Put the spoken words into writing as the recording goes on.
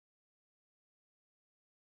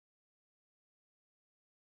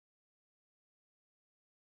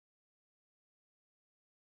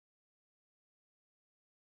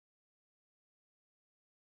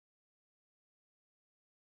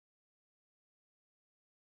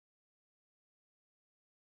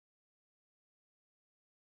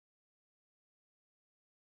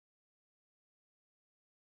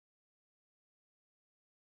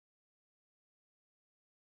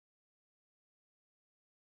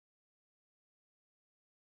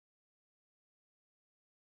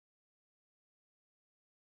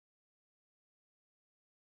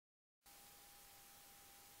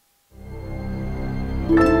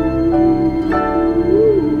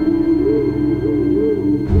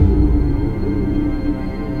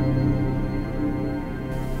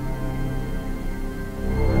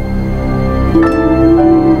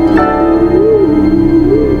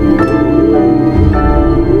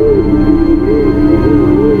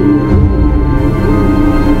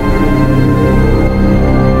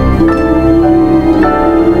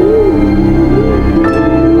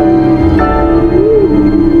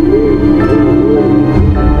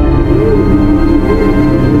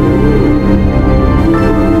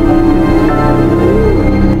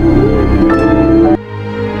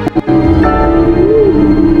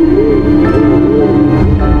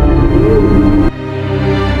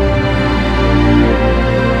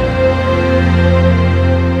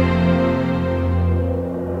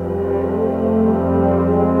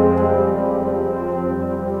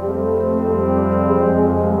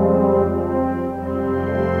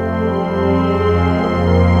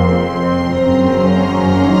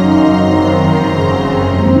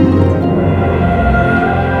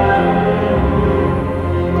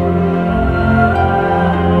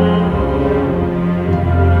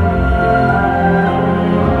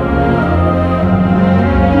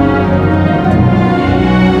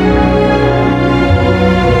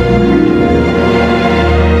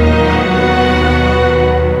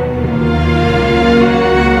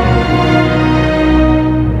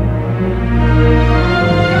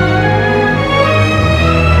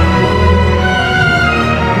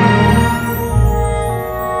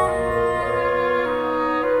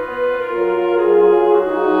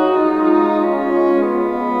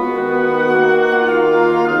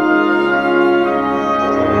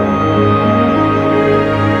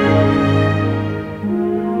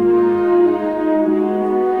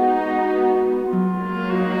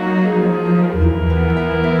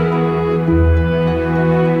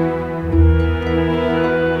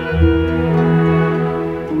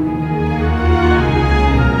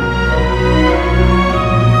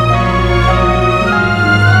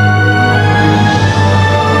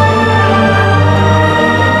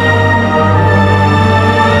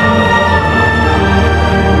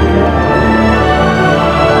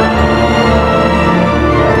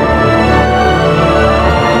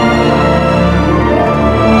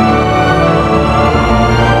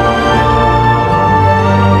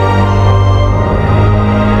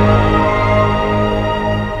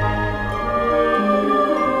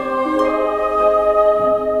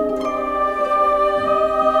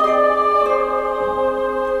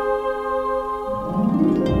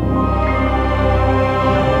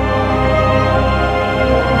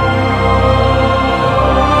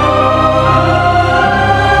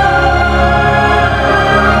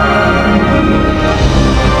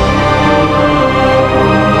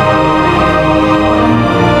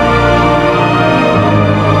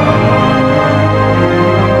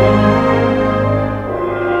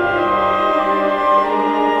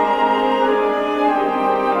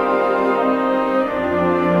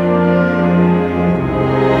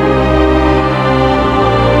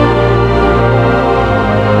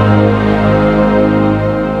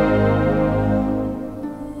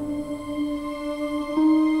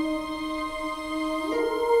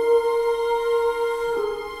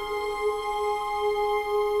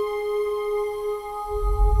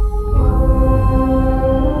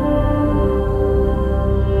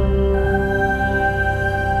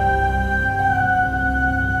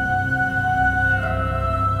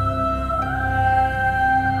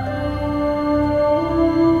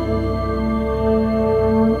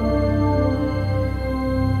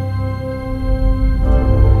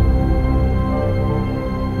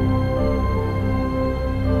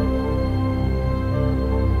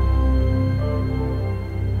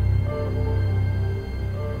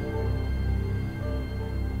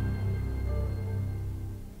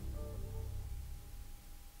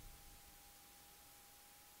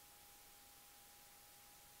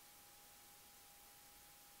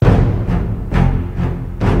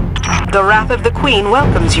The Wrath of the Queen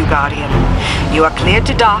welcomes you, Guardian. You are cleared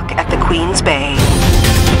to dock at the Queen's Bay.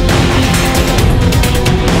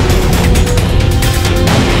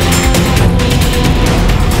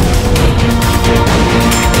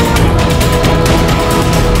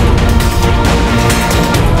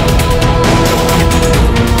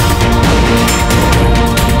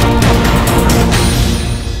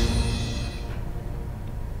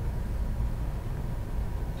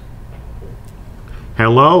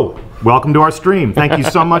 Hello, welcome to our stream. Thank you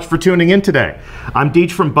so much for tuning in today. I'm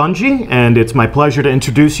Deej from Bungie, and it's my pleasure to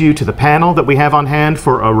introduce you to the panel that we have on hand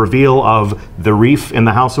for a reveal of The Reef in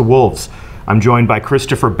the House of Wolves. I'm joined by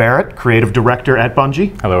Christopher Barrett, Creative Director at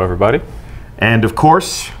Bungie. Hello, everybody. And of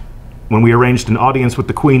course, when we arranged an audience with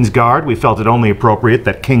the Queen's Guard, we felt it only appropriate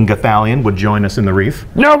that King Gathalion would join us in the Reef.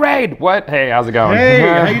 No raid! What? Hey, how's it going? Hey,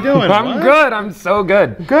 how you doing? I'm good. I'm so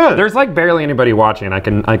good. Good. There's like barely anybody watching. I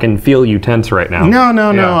can feel you tense right now.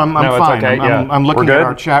 No, Yeah. I'm fine. It's okay. I'm looking We're at good.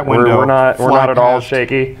 our chat window. We're not at all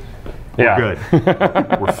shaky. We're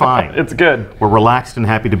good. We're fine. It's good. We're relaxed and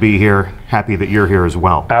happy to be here. Happy that you're here as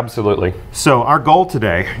well. Absolutely. So our goal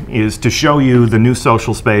today is to show you the new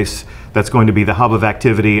social space that's going to be the hub of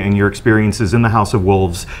activity and your experiences in the House of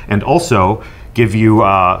Wolves, and also give you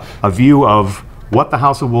a view of what the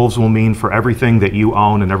House of Wolves will mean for everything that you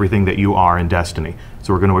own and everything that you are in Destiny.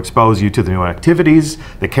 So we're going to expose you to the new activities,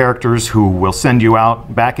 the characters who will send you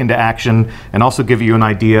out back into action, and also give you an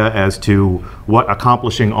idea as to what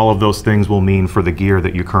accomplishing all of those things will mean for the gear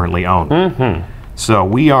that you currently own. Mm-hmm. So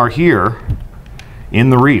we are here in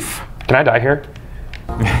the Reef. Can I die here?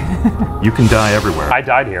 You can die everywhere. I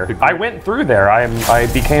died here. I went through there. I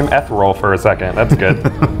became ethereal for a second. That's good.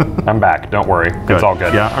 I'm back. Don't worry. Good. It's all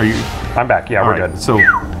good. Yeah. Are you? I'm back. Yeah, we're good. So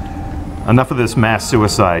enough of this mass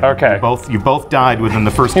suicide. Okay. You both died within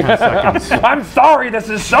the first 10 seconds. I'm sorry. This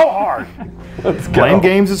is so hard. Let's go. Playing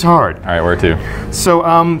games is hard. All right, where to? So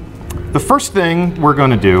the first thing we're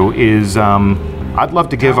going to do is I'd love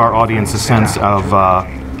to give our audience a sense of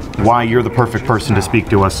why you're the perfect person to speak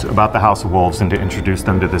to us about the House of Wolves and to introduce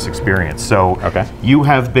them to this experience. So you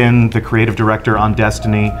have been the creative director on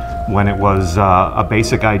Destiny when it was a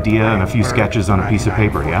basic idea and a few sketches on a piece of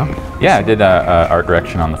paper, yeah? Yeah, I did art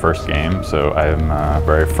direction on the first game, so I'm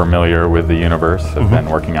very familiar with the universe. I've been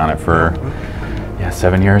working on it for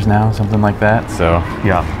 7 years now, something like that. So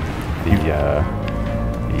yeah,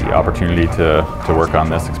 the opportunity to work on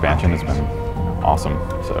this expansion has been awesome.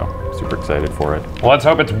 So super excited for it. Well, let's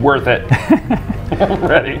hope it's worth it. I'm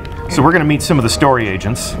ready. So we're going to meet some of the story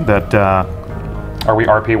agents that... Are we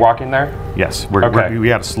RP walking there? Yes, we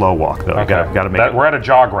got a slow walk though. Okay. Got to make it. We're at a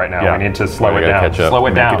jog right now. Yeah. We need to slow it gotta down. catch up. Slow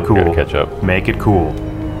it down. Make it cool. Catch up. Make it cool.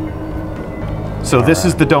 So this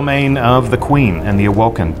is the domain of the Queen and the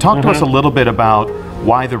Awoken. Talk to us a little bit about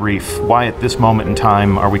why the Reef. Why at this moment in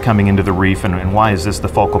time are we coming into the Reef, and why is this the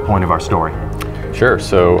focal point of our story? Sure.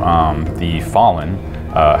 So the Fallen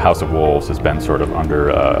House of Wolves has been sort of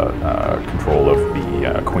under control of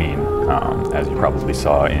the Queen, as you probably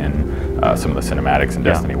saw in some of the cinematics in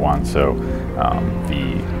Destiny 1. So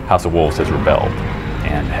the House of Wolves has rebelled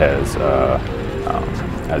and has,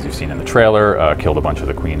 as you've seen in the trailer, killed a bunch of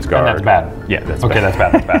the Queen's Guard. And that's bad. Yeah, that's okay, bad.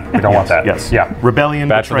 That's bad. We don't want that. Yes. Yeah. Rebellion,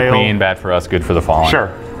 bad betrayal. for the Queen, bad for us, good for the Fallen. Sure.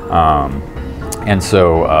 And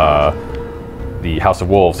so the House of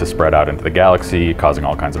Wolves has spread out into the galaxy, causing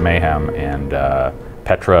all kinds of mayhem, and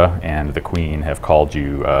Petra and the Queen have called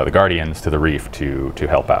you, the Guardians, to the Reef to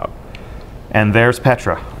help out. And there's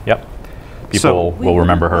Petra. Yep. People will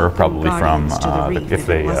remember her probably from, if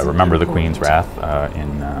they remember the Queen's Wrath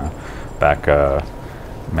in back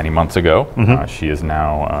many months ago. She is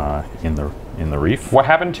now in the Reef. What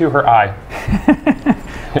happened to her eye?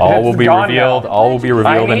 All will be revealed. All will be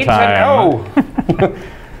revealed in time. I need to know.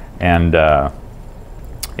 And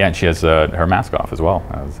yeah, and she has her mask off as well.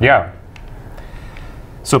 Yeah.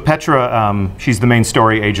 So Petra, she's the main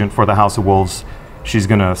story agent for the House of Wolves. She's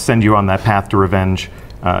going to send you on that path to revenge.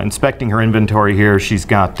 Inspecting her inventory here, she's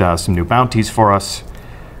got some new bounties for us.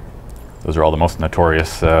 Those are all the most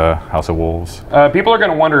notorious House of Wolves. People are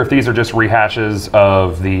going to wonder if these are just rehashes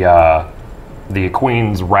of the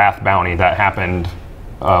Queen's Wrath bounty that happened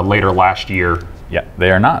later last year. Yeah,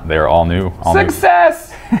 they are not. They are all new.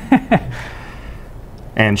 Success!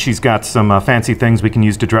 And she's got some fancy things we can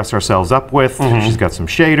use to dress ourselves up with. She's got some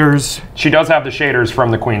shaders. She does have the shaders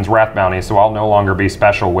from the Queen's Wrath bounty, so I'll no longer be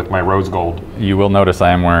special with my rose gold. You will notice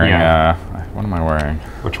I am wearing, what am I wearing?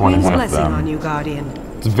 Which one is Queen's it? blessing on you, Guardian.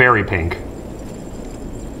 It's very pink.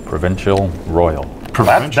 Provincial Royal.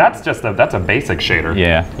 That's a basic shader.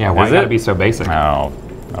 Yeah. Yeah, why Is gotta it? be so basic? Oh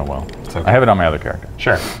well. okay. I have it on my other character.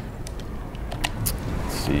 Sure.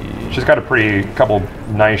 Let's see. She's got a couple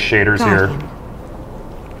nice shaders here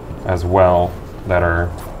as well that are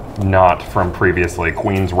not from previously.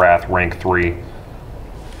 Queen's Wrath rank 3.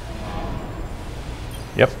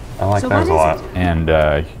 Yep. I like those a lot. And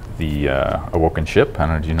the Awoken Ship, I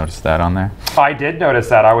don't know, did you notice that on there? I did notice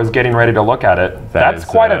that. I was getting ready to look at it. That's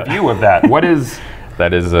quite a view of that. What is...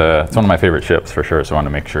 That is, it's one of my favorite ships for sure, so I want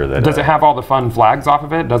to make sure that... Does it have all the fun flags off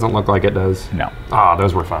of it? Doesn't look like it does. No. Ah,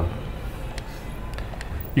 those were fun.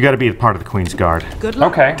 You got to be a part of the Queen's Guard. Good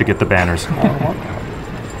luck. Okay. To get the banners.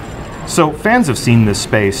 So fans have seen this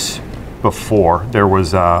space before. There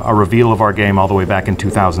was a reveal of our game all the way back in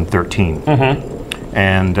 2013. Mm-hmm.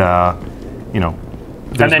 And, you know,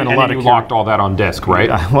 there's been a lot of... you locked all that on disc, right?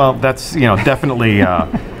 Well, that's, you know, definitely...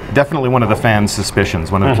 Definitely one of the fans'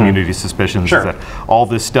 suspicions, one of the community's suspicions, is that all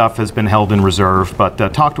this stuff has been held in reserve. But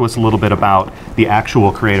talk to us a little bit about the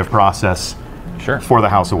actual creative process for the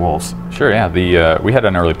House of Wolves. Sure, yeah. We had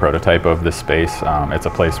an early prototype of this space. It's a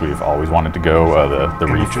place we've always wanted to go. The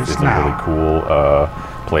Reef is a really cool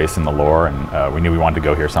place in the lore, and we knew we wanted to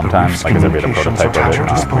go here sometime. Like I said, we had a prototype of it.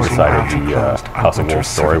 We decided the House of Wolves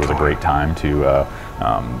story was a great time to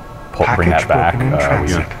bring that back.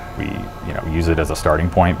 We use it as a starting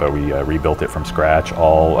point, but we rebuilt it from scratch.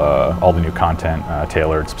 All the new content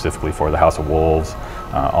tailored specifically for the House of Wolves,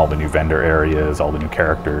 all the new vendor areas, all the new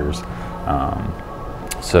characters.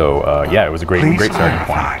 Yeah, it was a great starting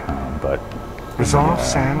point. But Resolve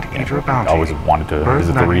Sand Eater Bounty. Always wanted to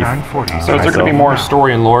visit the Reef. So is there going to be more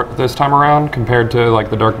story and lore this time around compared to like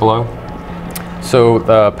the Dark Below? So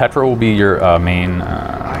Petra will be your main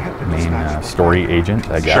story agent,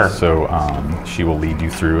 I guess. Sure. So she will lead you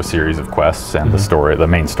through a series of quests and the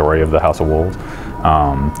main story of the House of Wolves.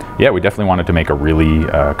 Yeah, we definitely wanted to make a really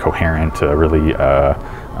coherent,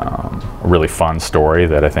 really fun story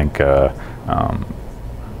that I think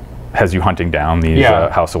has you hunting down these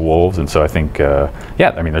House of Wolves. And so I think,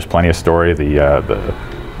 yeah, I mean, there's plenty of story. The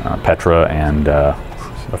Petra and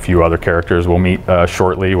a few other characters we'll meet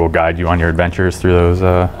shortly will guide you on your adventures through those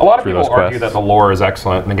A lot of people argue that the lore is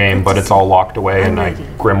excellent in the game, but it's all locked away in like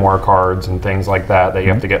grimoire cards and things like that you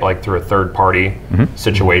have to get like through a third-party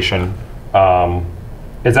situation.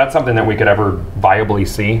 Is that something that we could ever viably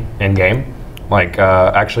see in-game? Like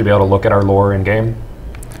actually be able to look at our lore in-game?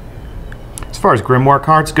 As far as grimoire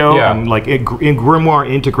cards go, and like in grimoire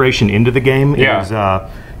integration into the game is...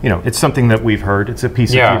 you know, it's something that we've heard. It's a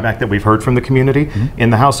piece of feedback that we've heard from the community. In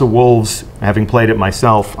the House of Wolves, having played it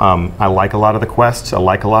myself, I like a lot of the quests. I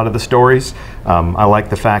like a lot of the stories. I like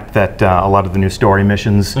the fact that a lot of the new story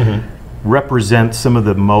missions represent some of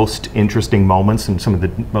the most interesting moments and some of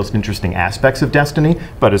the most interesting aspects of Destiny.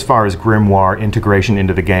 But as far as grimoire integration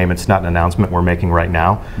into the game, it's not an announcement we're making right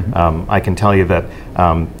now. I can tell you that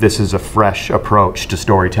this is a fresh approach to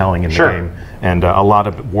storytelling in the game. And a lot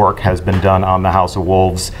of work has been done on the House of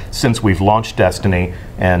Wolves since we've launched Destiny.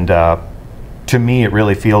 And to me, it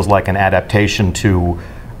really feels like an adaptation to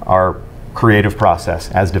our creative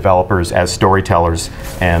process as developers, as storytellers,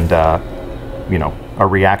 and you know, a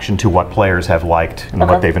reaction to what players have liked and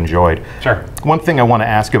what they've enjoyed. One thing I want to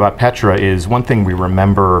ask about Petra is, one thing we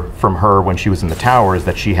remember from her when she was in the tower is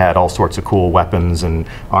that she had all sorts of cool weapons and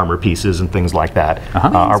armor pieces and things like that.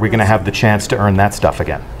 Are we going to have the chance to earn that stuff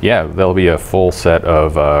again? Yeah, there'll be a full set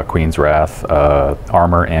of Queen's Wrath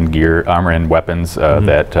armor and gear, armor and weapons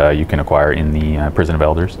that you can acquire in the Prison of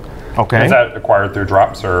Elders. Is that acquired through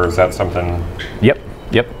drops, or is that something?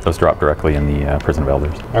 Yep, those drop directly in the Prison of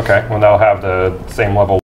Elders. Okay, well they'll have the same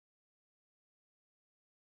level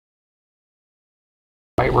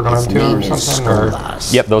we're going to or something? Or?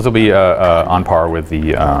 Yep, those will be on par with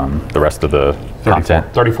the rest of the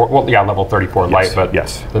content. 34, well yeah, level 34 light, but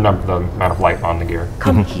the amount of light on the gear,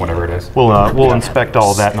 whatever it is. We'll inspect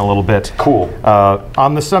all of that in a little bit. Cool.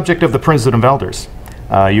 On the subject of the Prison of Elders,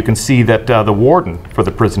 you can see that the warden for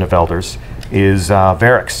the Prison of Elders is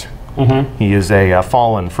Varix. He is a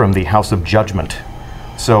fallen from the House of Judgment.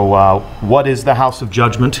 So what is the House of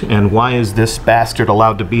Judgment, and why is this bastard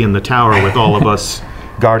allowed to be in the tower with all of us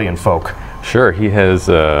Guardian folk? Sure, he is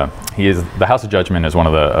the House of Judgment is one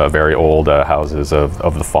of the very old houses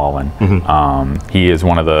of the Fallen. He is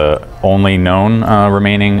one of the only known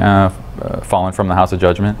remaining Fallen from the House of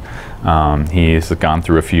Judgment. He's gone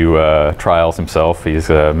through a few trials himself. He's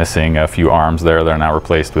missing a few arms there. They're now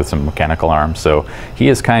replaced with some mechanical arms. So he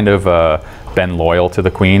has kind of been loyal to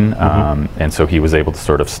the Queen, and so he was able to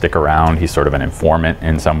sort of stick around. He's sort of an informant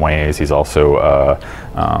in some ways. He's also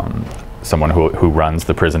someone who runs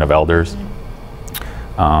the Prison of Elders.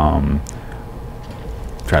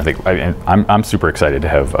 trying to think. I'm super excited to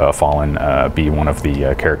have Fallen be one of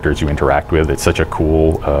the characters you interact with. It's such a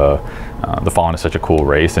cool. The Fallen is such a cool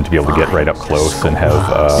race, and to be able to get right up close and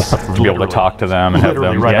have to be able to talk to them and have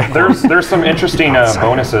them. Right. Yeah. There's some interesting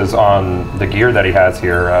bonuses on the gear that he has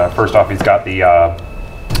here. First off, he's got the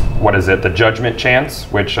what is it? The Judgment Chance.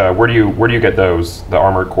 Which where do you get those? The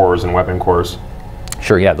armored cores and weapon cores.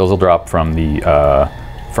 Sure. Yeah, those will drop from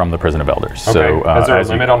the Prison of Elders. Okay. So, is there a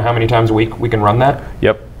limit on how many times a week we can run that?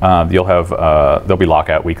 Yep. You'll have there'll be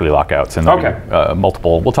weekly lockouts, and there'll be,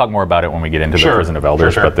 multiple. We'll talk more about it when we get into the Prison of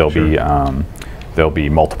Elders, but there'll be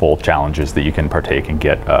multiple challenges that you can partake and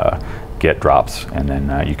get drops, and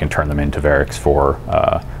then you can turn them into Variks for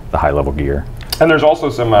the high level gear. And there's also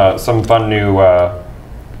some fun new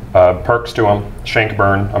perks to them. Shank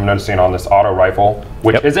burn. I'm noticing on this auto rifle,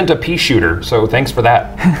 which isn't a pea shooter, so thanks for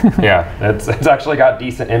that. Yeah, it's actually got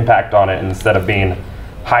decent impact on it instead of being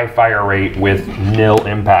high fire rate with nil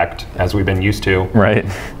impact as we've been used to. Right.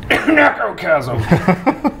 Necrochasm.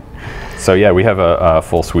 So yeah, we have a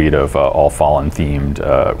full suite of all Fallen themed,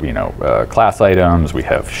 class items. We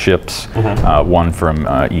have ships, one from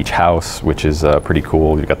each house, which is pretty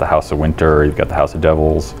cool. You've got the House of Winter, you've got the House of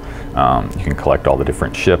Devils. You can collect all the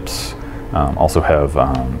different ships. Also have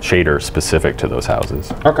shaders specific to those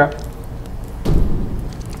houses. Okay.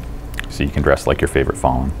 So you can dress like your favorite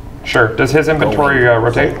Fallen. Sure. Does his inventory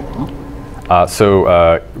rotate?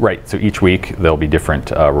 So each week there'll be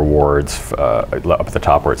different rewards up at the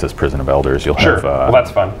top where it says Prison of Elders. You'll have. Well,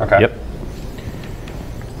 that's fun. Okay. Yep.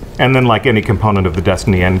 And then, like any component of the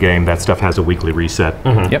Destiny endgame, that stuff has a weekly reset.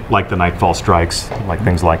 Yep. Like the Nightfall strikes, like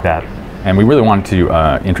things like that. And we really wanted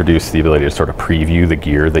to introduce the ability to sort of preview the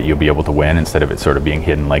gear that you'll be able to win instead of it sort of being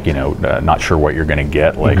hidden, like, not sure what you're going to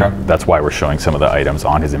get. Like, that's why we're showing some of the items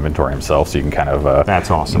on his inventory himself, so you can kind of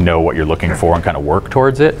that's awesome. know what you're looking for and kind of work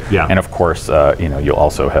towards it. Yeah. And of course, you'll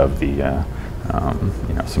also have the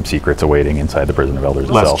some secrets awaiting inside the Prison of Elders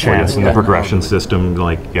Less itself. chance in the progression system,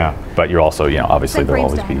 But you're also, obviously there'll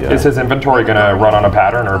always be. Is his inventory going to run on a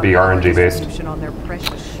pattern or be RNG based?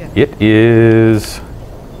 It is.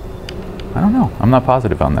 I don't know. I'm not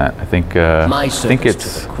positive on that. I think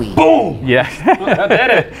it's Boom! Yeah. I did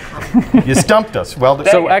it. You stumped us. Well,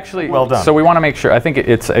 so actually, well done. So we want to make sure. I think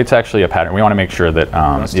it's actually a pattern. We want to make sure that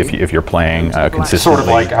if you're playing consistently, Sort of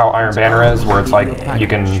like how Iron Banner is, where it's like you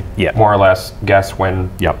can more or less guess when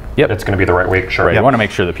it's going to be the right week. Sure. Right. We want to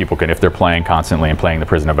make sure that people can, if they're playing constantly and playing the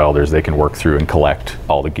Prison of Elders, they can work through and collect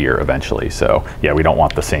all the gear eventually. So yeah, we don't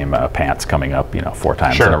want the same pants coming up 4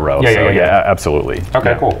 times in a row. Yeah, absolutely.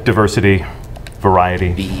 Okay, cool. Diversity,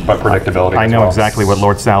 variety, but predictability. I know exactly what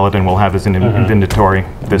Lord Saladin will have as an inventory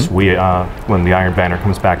this week when the Iron Banner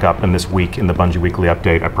comes back up, and this week in the Bungie Weekly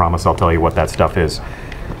Update. I promise I'll tell you what that stuff is.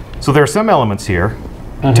 So there are some elements here.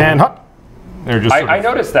 10. They're just. I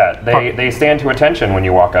noticed that they stand to attention when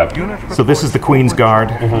you walk up. So this is the Queen's Guard.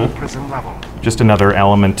 Just another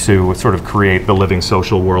element to sort of create the living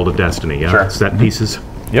social world of Destiny. Yeah. Sure. Set pieces.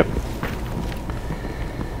 Yep.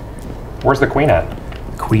 Where's the Queen at?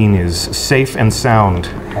 Queen is safe and sound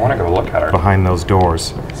I want to go look at her. behind those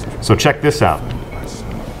doors. So check this out.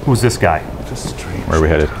 Who's this guy? Where are we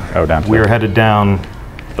headed? Oh, down. We are headed down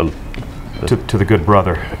the to the good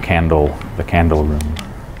brother. the candle room.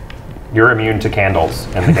 You're immune to candles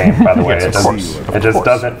in the game, by the way. Yes, it just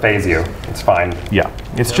doesn't phase you. It's fine. Yeah,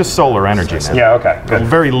 it's just solar energy, man. Yeah, okay, A good.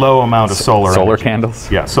 very low amount of solar energy.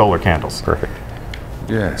 Candles. Yeah, solar candles. Perfect.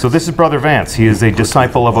 So this is Brother Vance. He is a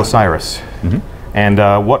disciple of Osiris. And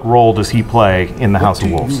what role does he play in the House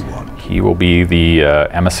of Wolves? He will be the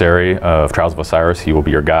emissary of Trials of Osiris. He will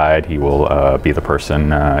be your guide. He will be the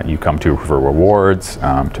person you come to for rewards,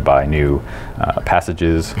 to buy new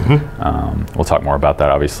passages. We'll talk more about that,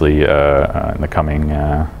 obviously, in the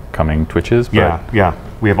coming Twitches. But Yeah.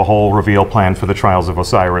 We have a whole reveal plan for the Trials of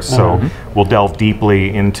Osiris, so we'll delve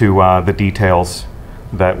deeply into the details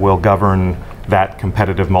that will govern that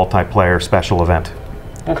competitive multiplayer special event.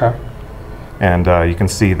 Okay. And you can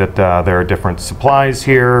see that there are different supplies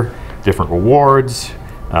here, different rewards.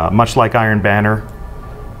 Much like Iron Banner,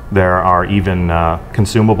 there are even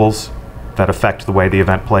consumables that affect the way the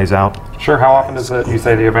event plays out. Sure, how often does you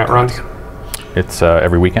say the event runs? It's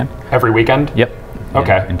every weekend. Every weekend? Yep.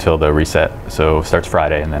 Okay. Until the reset. So it starts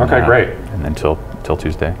Friday and then. Okay, great. And then till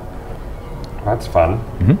Tuesday. That's fun.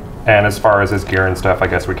 And as far as his gear and stuff, I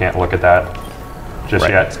guess we can't look at that just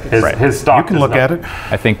yet. His stock. You can look at it.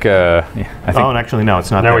 I think. Oh, actually, no,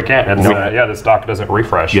 it's not. No, there. we can't. It's, the stock doesn't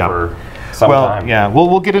refresh for some time. Yeah. Well,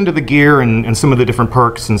 we'll get into the gear and some of the different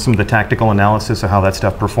perks and some of the tactical analysis of how that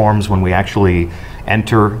stuff performs when we actually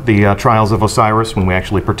enter the Trials of Osiris, when we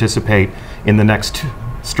actually participate in the next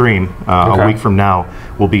stream. A week from now,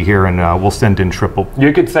 we'll be here and we'll send in triple.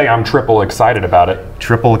 You could say I'm triple excited about it.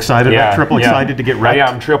 Triple excited? Yeah, triple excited to get wrecked? Yeah,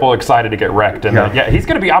 I'm triple excited to get wrecked. And he's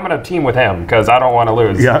going to be, I'm going to team with him because I don't want to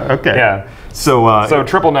lose. Yeah, okay. Yeah. So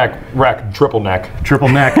triple neck wreck, triple neck. Triple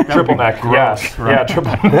neck. Triple neck, gross, yeah. right? Yeah,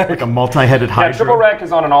 triple neck. Like a multi-headed hydra. Yeah, triple wreck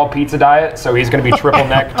is on an all pizza diet, so he's going to be triple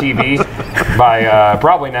neck TV by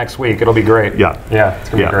probably next week. It'll be great. Yeah. Yeah, it's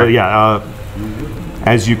going to be great.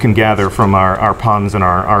 As you can gather from our puns and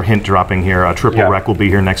our hint dropping here, Triple Wreck will be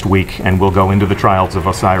here next week, and we'll go into the trials of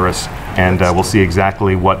Osiris, and we'll see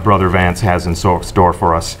exactly what Brother Vance has in store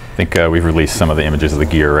for us. I think we've released some of the images of the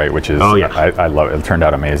gear, right? Which is, I love it. It turned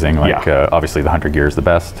out amazing. Like, obviously the hunter gear is the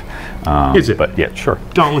best. Is it? But yeah, sure.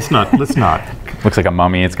 Let's not. Looks like a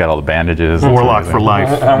mummy. It's got all the bandages. Warlock for life.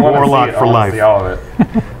 Warlock for life. All of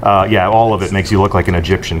it. Yeah, all of it makes you look like an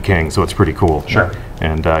Egyptian king, so it's pretty cool. Sure.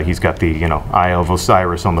 And he's got the Eye of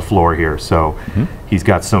Osiris on the floor here, so he's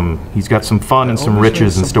got some fun and some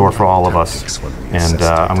riches in store for all of us. And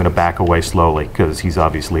I'm going to back away slowly because he's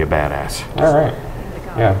obviously a badass. All right.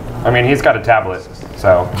 Yeah. I mean, he's got a tablet,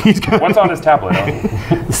 so what's on his tablet?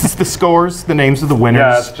 This is the scores, the names of the winners.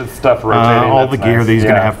 Yeah, it's just stuff rotating. All the gear that he's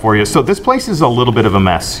going to have for you. So this place is a little bit of a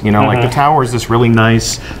mess. Like the tower is this really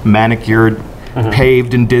nice, manicured,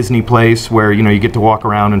 paved in Disney place where you get to walk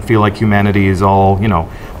around and feel like humanity is all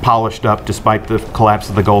polished up despite the collapse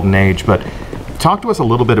of the golden age. But talk to us a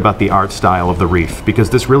little bit about the art style of the Reef, because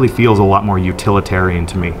this really feels a lot more utilitarian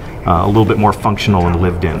to me, a little bit more functional and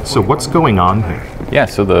lived in. So what's going on here? Yeah,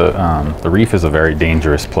 so the Reef is a very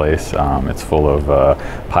dangerous place. It's full of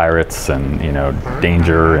pirates and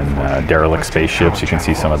danger and derelict spaceships. You can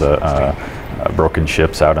see some of the broken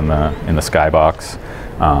ships out in the skybox.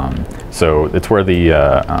 So it's where the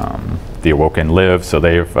Awoken live. So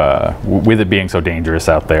they've, with it being so dangerous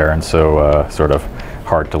out there and so sort of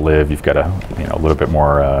hard to live, you've got a little bit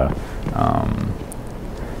more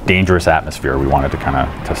dangerous atmosphere we wanted to kind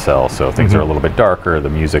of to sell. So things are a little bit darker. The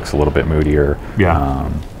music's a little bit moodier.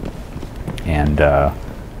 Yeah.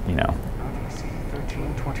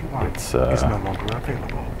 It's no longer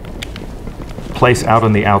available. Place out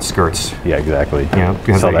on the outskirts. Yeah, exactly.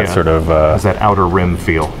 So that sort of has that outer rim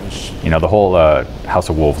feel. The whole House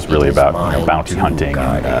of Wolves is really about bounty hunting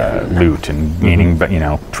and loot and gaining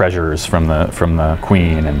treasures from the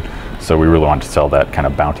queen, and so we really wanted to sell that kind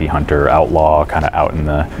of bounty hunter outlaw kind of out in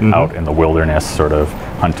the wilderness, sort of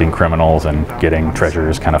hunting criminals and getting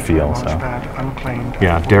treasures kind of feel. So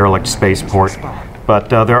yeah, derelict spaceport. But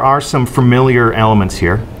there are some familiar elements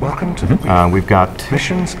here. Welcome to the we've got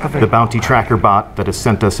the bounty tracker bot that has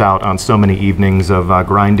sent us out on so many evenings of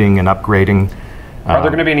grinding and upgrading. Are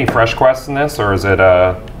there going to be any fresh quests in this, or is it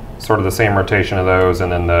sort of the same rotation of those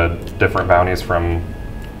and then the different bounties from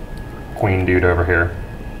Queen Dude over here?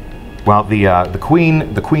 Well, the queen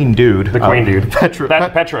dude. The Queen Dude.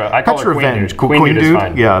 Petra. I call her Queen Dude. Queen Dude is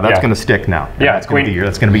fine. Yeah, that's going to stick now. Yeah, that's going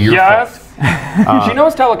to be your fault. She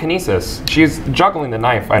knows telekinesis. She's juggling the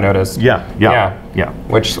knife, I noticed. Yeah.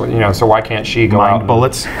 Which, so why can't she go out? Mind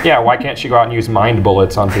bullets? Yeah, why can't she go out and use mind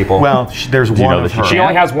bullets on people? Well, there's one of her. She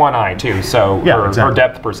only has one eye, too, so her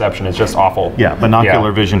depth perception is just awful. Yeah,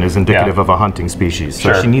 binocular vision is indicative of a hunting species.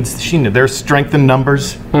 So there's strength in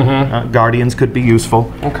numbers. Guardians could be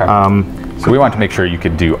useful. Okay. So we wanted to make sure you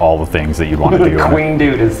could do all the things that you'd want to do. Queen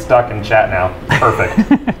Dude is stuck in chat now.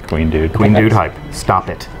 Perfect. Queen Dude. Queen Dude hype. Stop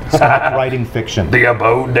it. Stop writing fiction. The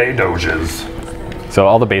abode des doges. So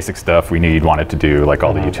all the basic stuff we knew you'd wanted to do, like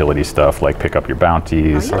all the utility stuff, like pick up your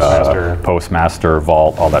bounties, postmaster,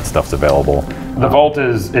 vault, all that stuff's available. The vault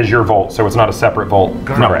is your vault, so it's not a separate vault.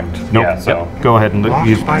 Correct. Nope. Yeah, so. Go ahead and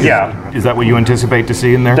is that what you anticipate to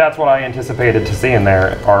see in there? That's what I anticipated to see in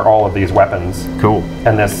there, are all of these weapons. Cool.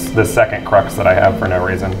 And this second crux that I have for no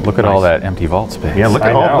reason. Look at all that empty vault space. Yeah, look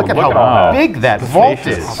at how big that vault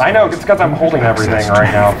is. I know, it's because I'm holding everything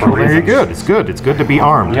right now for reasons. Very good. It's good. It's good to be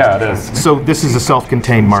armed. Yeah, it is. So this is a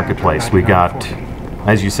self-contained marketplace. We got,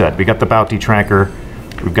 as you said, we got the bounty tracker,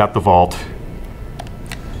 we've got the vault.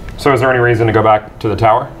 So is there any reason to go back to the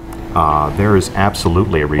tower? There is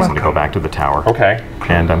absolutely a reason to go back to the tower. Okay.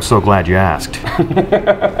 And I'm so glad you asked.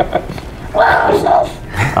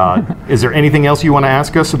 Is there anything else you want to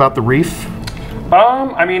ask us about the Reef?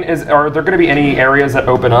 I mean, are there going to be any areas that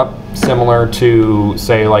open up similar to,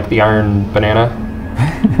 say, like the Iron Banana?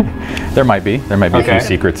 There might be. There might be a few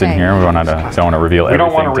secrets in here. We don't want to reveal everything. We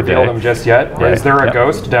don't want to reveal them just yet. Right. Is there a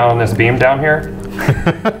ghost down on this beam down here?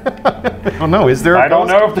 Oh no, is there a ghost? I don't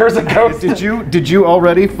know if there's a ghost. Did you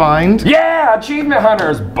already find? Yeah, achievement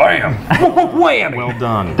hunters. Bam. Whammy. Well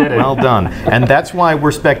done. Well done. And that's why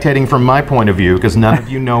we're spectating from my point of view, because none of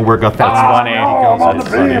you know where Gothet's I'm on the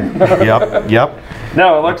beam. Yep.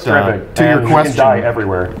 No, it looks terrific. To your And question, you can die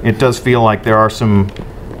everywhere. it does feel like there are some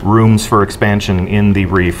rooms for expansion in the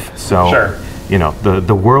Reef. So, Sure. you know,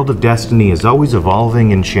 the world of Destiny is always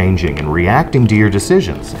evolving and changing and reacting to your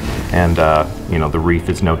decisions. And, you know, the Reef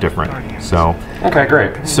is no different. So, Okay,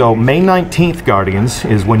 great. so May 19th, Guardians,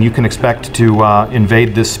 is when you can expect to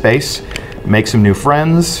invade this space, make some new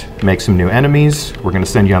friends, make some new enemies. We're going to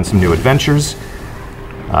send you on some new adventures.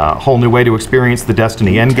 A whole new way to experience the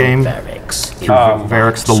Destiny endgame through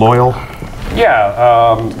Varix the Loyal.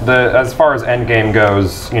 Yeah, as far as Endgame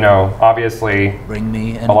goes, you know, obviously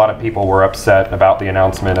a lot of people were upset about the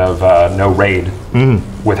announcement of no raid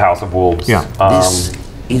with House of Wolves. Yeah. This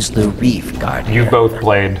is the Reef, Guardian. You both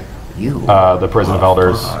played the Prison of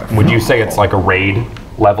Elders. Would you say it's like a raid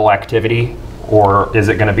level activity, or is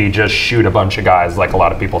it going to be just shoot a bunch of guys like a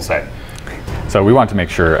lot of people say? So we want to make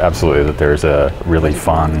sure absolutely that there's a really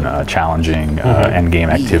fun, challenging end game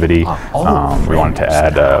activity. We wanted to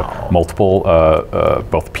add multiple,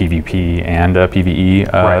 both PvP and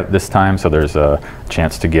PvE this time, so there's a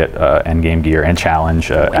chance to get end game gear and challenge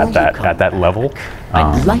at that level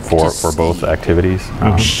for both activities.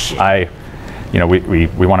 You know, we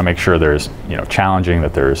want to make sure there's, you know, challenging,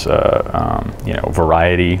 that there's, you know,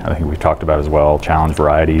 variety. I think we talked about as well, challenge,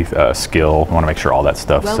 variety, skill. We want to make sure all that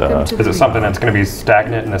stuff's... Is it something that's going to be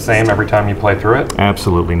stagnant and the same every time you play through it?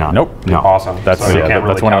 Absolutely not. Nope. No. Awesome. That's, So you yeah, can't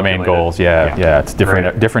that's really one of the main calculate goals. it. Yeah, it's different,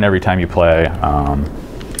 Great. different every time you play.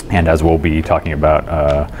 And as we'll be talking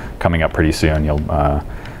about coming up pretty soon,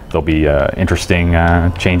 there'll be interesting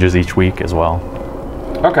changes each week as well.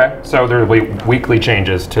 Okay, so there will be weekly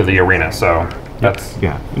changes to the arena, so that's...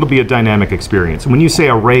 Yeah, it'll be a dynamic experience. When you say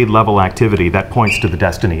a raid level activity, that points to the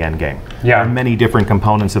Destiny endgame. Yeah. There are many different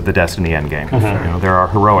components of the Destiny endgame. You know, there are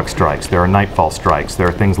heroic strikes, there are nightfall strikes, there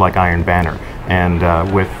are things like Iron Banner.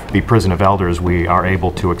 And with the Prison of Elders, we are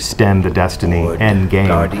able to extend the Destiny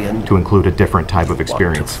endgame to include a different type of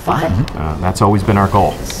experience. That's always been our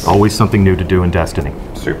goal. Always something new to do in Destiny.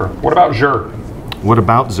 Super. What about Xur? What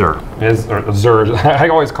about Xur? Xur. I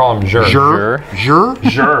always call him Xur. Xur?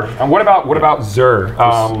 Xur. And what about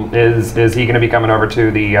Xur? Is he going to be coming over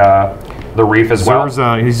to the Reef as well?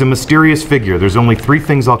 Xur's, he's a mysterious figure. There's only 3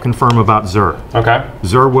 things I'll confirm about Xur. Okay.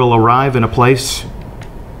 Xur will arrive in a place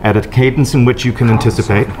at a cadence in which you can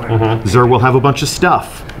anticipate. Xur will have a bunch of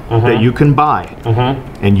stuff that you can buy,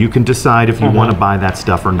 and you can decide if you want to buy that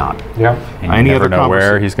stuff or not. Yeah. And you never know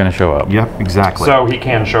where he's going to show up. Yep, exactly. So he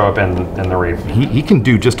can show up in the Reef. He can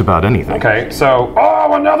do just about anything. Okay, so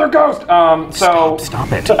another ghost.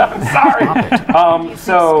 Stop it. I'm sorry.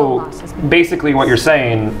 So basically, what you're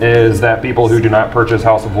saying is that people who do not purchase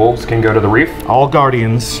House of Wolves can go to the Reef. All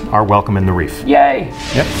Guardians are welcome in the Reef. Yay!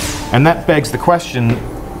 Yep. And that begs the question: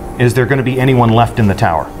 is there going to be anyone left in the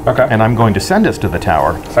tower? Okay. And I'm going to send us to the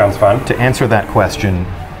tower Sounds fun. to answer that question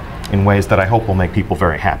in ways that I hope will make people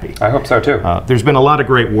very happy. I hope so too. There's been a lot of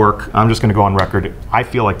great work. I'm just going to go on record. I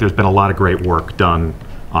feel like there's been a lot of great work done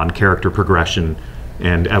on character progression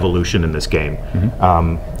and evolution in this game.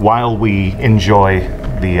 While we enjoy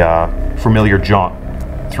the familiar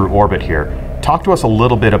jaunt through orbit here, talk to us a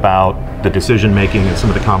little bit about the decision making and some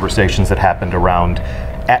of the conversations that happened around,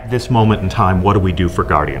 at this moment in time, what do we do for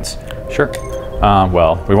Guardians? Sure.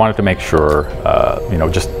 Well, we wanted to make sure, you know,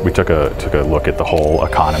 we took a look at the whole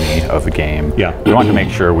economy of the game. Yeah. We wanted to make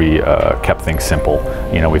sure we kept things simple.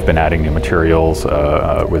 You know, we've been adding new materials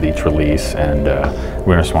with each release, and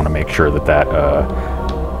we just want to make sure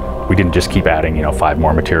that we didn't just keep adding, you know, 5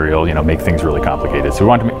 more material, you know, make things really complicated. So we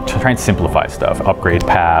wanted to try and simplify stuff, upgrade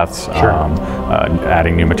paths,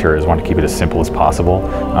 adding new materials. We wanted to keep it as simple as possible,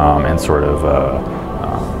 and sort of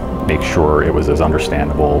make sure it was as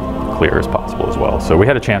understandable, clear as possible as well. So we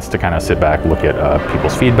had a chance to kind of sit back, look at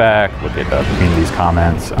people's feedback, look at the community's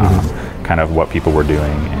comments, kind of what people were doing,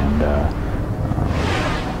 and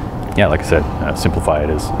yeah, like I said, simplify it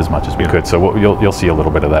as much as we could. So you'll see a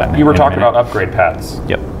little bit of that. You were talking about upgrade paths.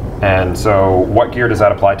 Yep. And so what gear does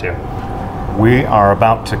that apply to? We are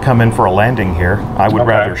about to come in for a landing here. I would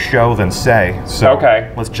rather show than say, so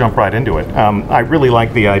let's jump right into it. I really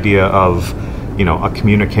like the idea of, you know, a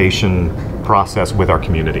communication process with our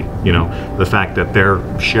community. You know, the fact that they're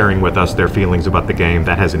sharing with us their feelings about the game,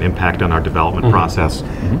 that has an impact on our development process.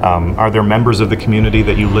 Are there members of the community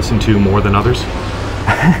that you listen to more than others?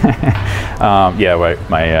 Yeah,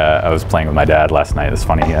 I was playing with my dad last night. It's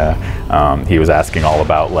funny. He was asking all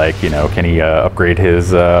about, like, can he upgrade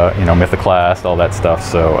his Mythoclast, all that stuff.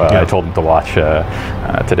 So I told him to watch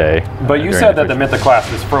today. But you said that the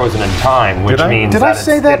Mythoclast is frozen in time, which means did I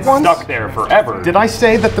say that it's once? stuck there forever. Did I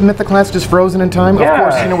say that the Mythoclast is frozen in time? Yeah. Of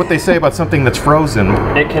course, you know what they say about something that's frozen.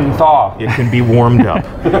 It can thaw. It can be warmed up.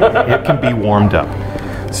 It can be warmed up.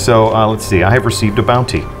 So let's see. I have received a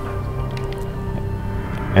bounty.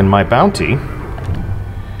 And my bounty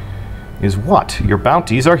is what? Your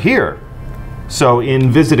bounties are here. So in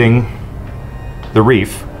visiting the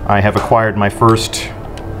Reef, I have acquired my first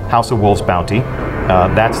House of Wolves bounty.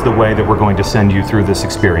 That's the way that we're going to send you through this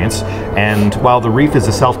experience. And while the Reef is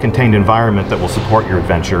a self-contained environment that will support your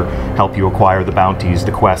adventure, help you acquire the bounties,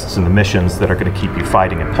 the quests, and the missions that are going to keep you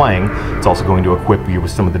fighting and playing, it's also going to equip you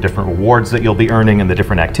with some of the different rewards that you'll be earning and the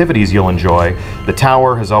different activities you'll enjoy. The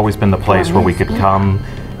tower has always been the place where we could come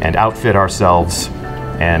and outfit ourselves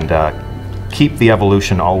and keep the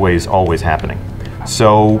evolution always happening.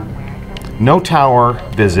 So no tower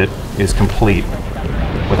visit is complete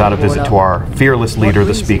without a visit to our fearless leader,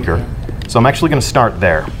 the speaker. So I'm actually going to start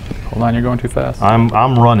there. Hold on, you're going too fast.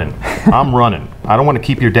 I'm running. I'm running. I don't want to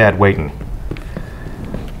keep your dad waiting.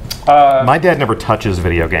 My dad never touches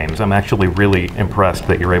video games. I'm actually really impressed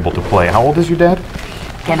that you're able to play. How old is your dad?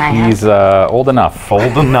 Can I have? He's old enough.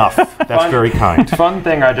 Old enough. That's very kind. Fun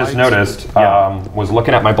thing I just noticed was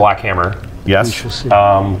looking at my Black Hammer. Yes.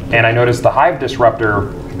 And I noticed the Hive Disruptor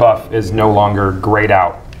buff is no longer grayed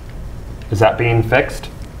out. Is that being fixed?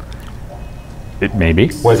 It maybe.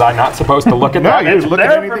 Was I not supposed to look at that? you It's look there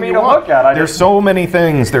at for anything me you to want. look at. There's so many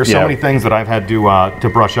things. There's so many things that I've had to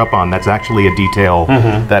brush up on. That's actually a detail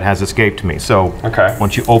that has escaped me. So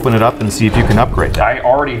once you open it up and see if you can upgrade that. I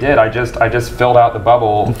already did. I just filled out the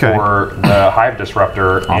bubble for the Hive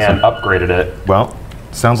Disruptor and upgraded it. Well,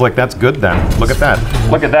 sounds like that's good then. Look at that.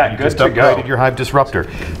 Look at that. Good Just to go. upgraded your Hive Disruptor.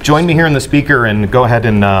 Join me here in the speaker and go ahead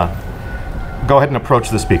and approach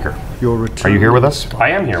the speaker. Are you here with us? I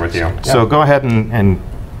am here with you. So go ahead and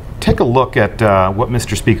take a look at what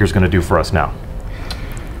Mr. Speaker's going to do for us now.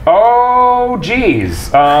 Oh,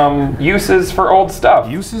 geez. Uses for old stuff.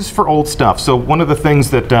 Uses for old stuff. So one of the things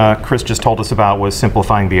that Chris just told us about was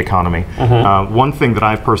simplifying the economy. One thing that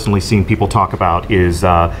I've personally seen people talk about is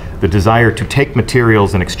the desire to take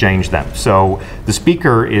materials and exchange them. So the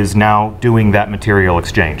speaker is now doing that material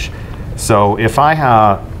exchange. So if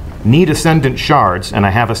I need ascendant shards and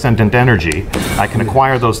I have ascendant energy, I can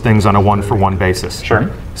acquire those things on a one-for-one basis.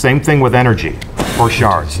 Sure. Same thing with energy or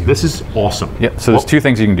shards. This is awesome. Yeah, so there's two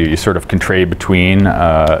things you can do. You sort of can trade between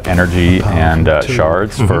energy and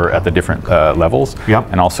shards for at the different levels. Yep.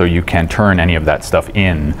 And also you can turn any of that stuff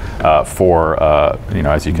in for,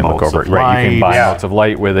 as you can look over it. Right, you can buy motes of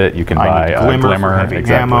light with it. You can buy glimmer.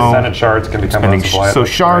 Exactly. Ammo. Ascendant shards can become motes of light. So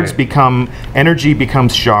shards become, energy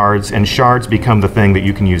becomes shards, and shards become the thing that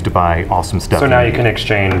you can use to buy awesome stuff. So now you can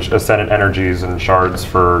exchange ascendant energies and shards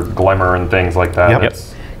for glimmer and things like that. Yep.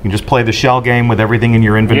 You can just play the shell game with everything in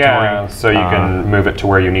your inventory. Yeah, so you can move it to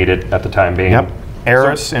where you need it at the time being. Yep.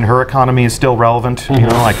 Eris and her economy is still relevant. You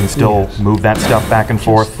know, I can still move that stuff back and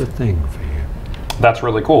forth. The thing for you. That's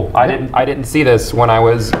really cool. I didn't see this when I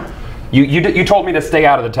was. You told me to stay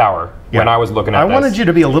out of the tower when I was looking at this. I wanted you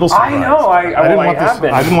to be a little surprised. I know.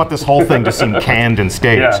 I didn't want this whole thing to seem canned and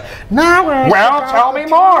staged. Well, tell me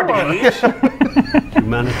more, Deej.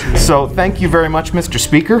 Humanity. So thank you very much, Mr.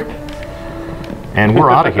 Speaker. And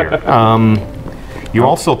we're out of here. You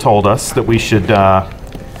also told us that we should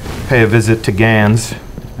pay a visit to Gans.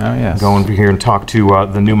 Oh, yes. Go over here and talk to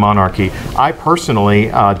the New Monarchy. I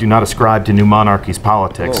personally do not ascribe to New Monarchy's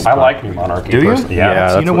politics. I like New Monarchy. Do you? Yeah.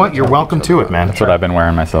 So you know what? You're welcome to it, man. That's what I've been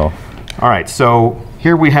wearing myself. All right, so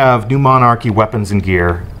here we have New Monarchy weapons and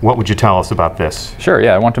gear. What would you tell us about this? Sure.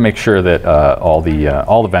 Yeah, I want to make sure that all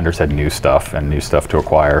the vendors had new stuff and new stuff to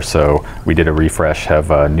acquire. So we did a refresh, have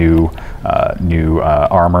new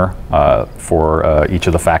armor for each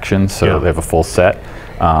of the factions. So they have a full set.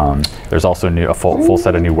 There's also a full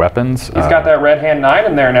set of new weapons. He's got that Red Hand 9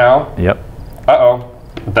 in there now. Yep. Uh-oh.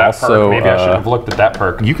 That Also, perk. Maybe I should have looked at that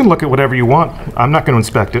perk. You can look at whatever you want. I'm not going to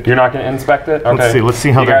inspect it. You're not going to inspect it? Okay. Let's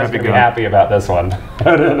see how you they're guys are going to be happy about this one.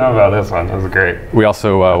 I didn't know about this one. This is great. We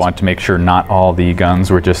also want to make sure not all the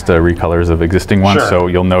guns were just recolors of existing ones. Sure. So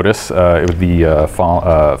you'll notice with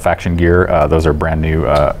the faction gear, those are brand new.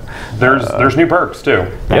 There's new perks too.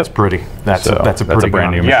 That's pretty. That's a pretty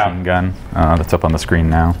brand new gun. machine gun that's up on the screen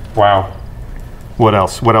now. Wow. What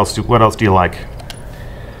else? What else do you like?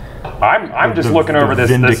 I'm just looking over these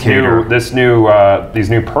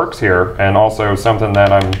new perks here, and also something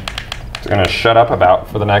that I'm It's gonna shut up about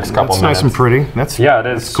for the next couple That's minutes. nice and pretty. That's Yeah, it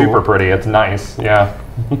is cool. super pretty. It's nice. Yeah.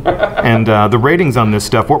 And the ratings on this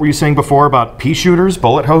stuff, what were you saying before about pea shooters,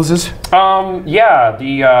 bullet hoses? Yeah,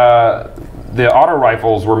 the auto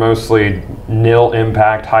rifles were mostly nil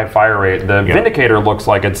impact, high fire rate. The Vindicator looks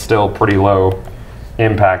like it's still pretty low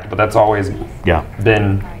impact, but that's always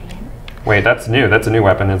been. Wait, that's new. That's a new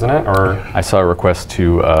weapon, isn't it? Or I saw a request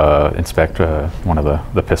to inspect one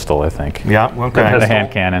of the pistol, I think. Yeah, okay. The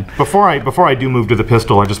hand cannon. Before I do move to the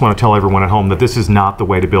pistol, I just want to tell everyone at home that this is not the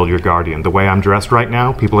way to build your Guardian. The way I'm dressed right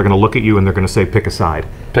now, people are going to look at you and they're going to say, pick a side.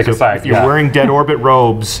 Pick a side, If you're wearing Dead Orbit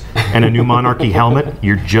robes and a New Monarchy helmet,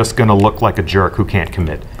 you're just going to look like a jerk who can't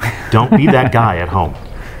commit. Don't be that guy at home.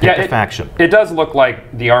 Pick a faction. It does look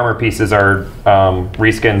like the armor pieces are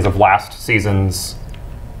reskins of last season's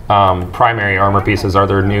primary armor pieces. Are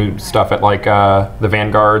there new stuff at like the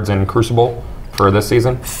Vanguards and Crucible for this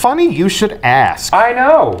season? Funny you should ask. I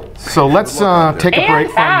know. So let's take a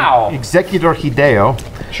break from Executor Hideo.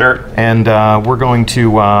 Sure. And we're going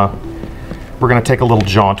to take a little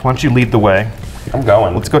jaunt. Why don't you lead the way? I'm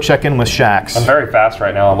going. Let's go check in with Shax. I'm very fast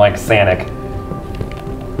right now. I'm like Sonic.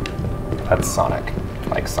 That's Sonic.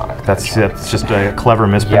 Like Sonic. That's just a clever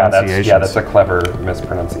mispronunciation. Yeah, that's a clever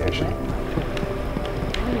mispronunciation.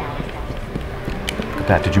 Look at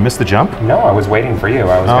that. Did you miss the jump? No, I was waiting for you.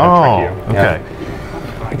 I was going to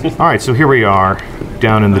trick you. Okay. All right, so here we are,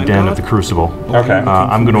 down in the den of the Crucible. Okay.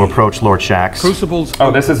 I'm going to approach Lord Shax. Crucibles.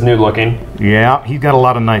 Oh, this is new looking. Yeah, he's got a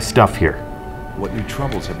lot of nice stuff here. What new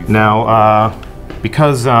troubles have you found? Now,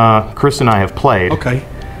 because Chris and I have played, Okay.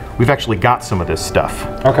 we've actually got some of this stuff.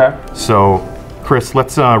 Okay. So, Chris,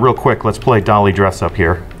 let's real quick, let's play Dolly Dress Up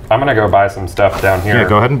here. I'm gonna go buy some stuff down here. Yeah,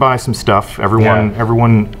 go ahead and buy some stuff.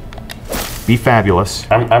 Everyone, be fabulous.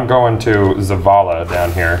 I'm going to Zavala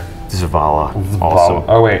down here. Zavala. Also.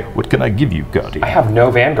 Oh wait. What can I give you, Guardian? I have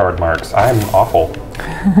no Vanguard marks. I'm awful.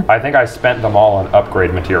 I think I spent them all on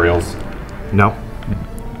upgrade materials. No.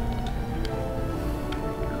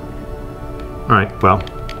 All right. Well,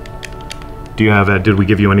 do you have? Did we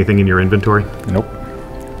give you anything in your inventory? Nope.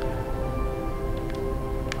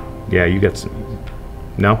 Yeah, you got some.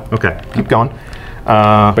 No. Okay. Keep going.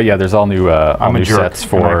 But yeah, there's all new I'm a new jerk, sets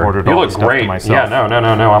and I for. ordered You all look the stuff great. to myself. Yeah,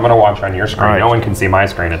 no. I'm gonna watch on your screen. All right. No one can see my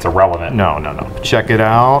screen. It's irrelevant. No. Check it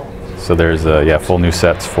out. So there's full new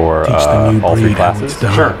sets for Teach the new all three breed how classes. it's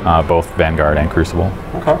done. Sure. Both Vanguard and Crucible.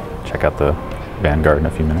 Okay. Check out the Vanguard in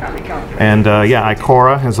a few minutes. And yeah,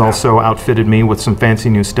 Ikora has also outfitted me with some fancy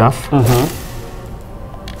new stuff. Mm-hmm.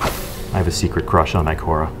 I have a secret crush on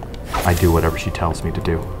Ikora. I do whatever she tells me to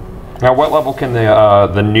do. Now, what level can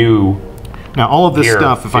the new? Now, all of this Here,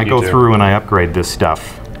 stuff, if I go 52. through and I upgrade this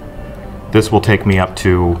stuff, this will take me up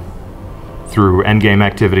to, through endgame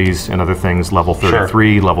activities and other things, level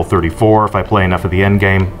 33, level 34, if I play enough of the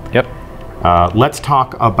endgame. Yep. Let's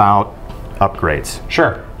talk about upgrades.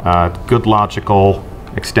 Sure. Good logical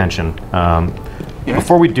extension.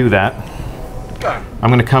 Before we do that, I'm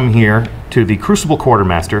going to come here to the Crucible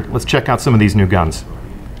Quartermaster. Let's check out some of these new guns.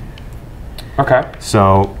 Okay.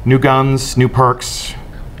 So, new guns, new perks.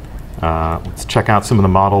 Let's check out some of the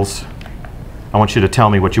models. I want you to tell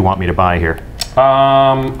me what you want me to buy here.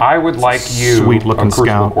 I would like you, Sweet looking Crucible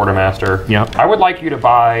scout. Quartermaster. Yep. I would like you to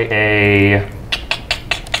buy a.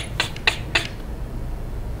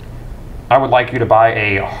 I would like you to buy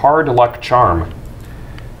a Hard Luck Charm.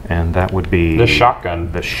 And that would be... The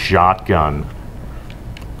shotgun. The shotgun.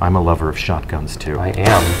 I'm a lover of shotguns too. I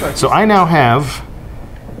am. So I now have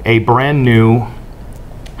a brand new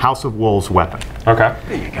House of Wolves weapon. Okay.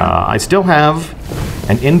 I still have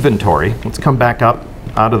an inventory. Let's come back up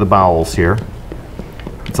out of the bowels here.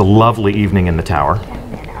 It's a lovely evening in the tower.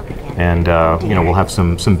 And, you know, we'll have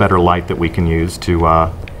some better light that we can use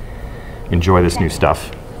to enjoy this new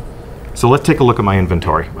stuff. So let's take a look at my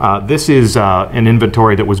inventory. This is an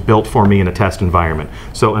inventory that was built for me in a test environment.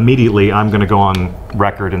 So immediately I'm going to go on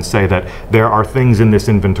record and say that there are things in this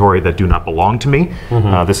inventory that do not belong to me.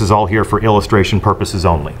 This is all here for illustration purposes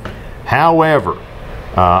only. However,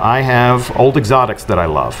 I have old exotics that I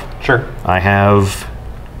love. Sure. I have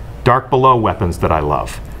Dark Below weapons that I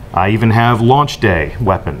love. I even have Launch Day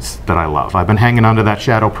weapons that I love. I've been hanging on to that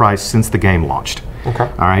Shadow price since the game launched. Okay.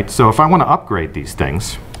 All right, so if I want to upgrade these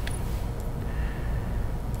things,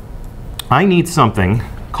 I need something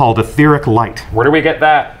called Etheric Light. Where do we get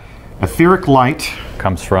that? Etheric Light.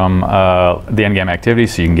 Comes from the endgame activity,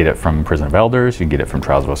 so you can get it from Prison of Elders, you can get it from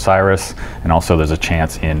Trials of Osiris, and also there's a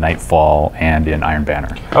chance in Nightfall and in Iron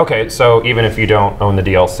Banner. Okay, so even if you don't own the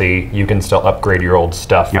DLC, you can still upgrade your old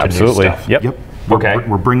stuff to Absolutely. new stuff. Yep.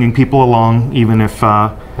 We're bringing people along, even if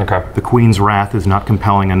Okay. the Queen's wrath is not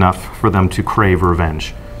compelling enough for them to crave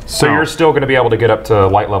revenge. So you're still going to be able to get up to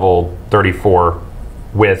light level 34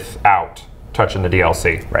 without touching the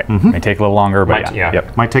DLC. Right. May take a little longer, but yeah.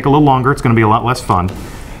 Yep. Might take a little longer. It's going to be a lot less fun.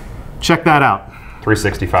 Check that out.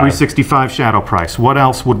 365. 365 shadow price. What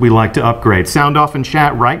else would we like to upgrade? Sound off in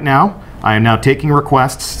chat right now. I am now taking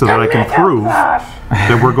requests so that I can prove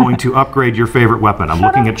that we're going to upgrade your favorite weapon. I'm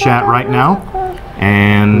looking at chat right now,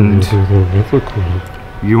 and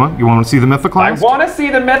you want to see the Mythoclast? I want to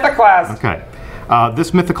see the Mythoclast. Okay.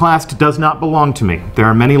 This Mythoclast does not belong to me. There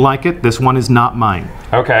are many like it. This one is not mine.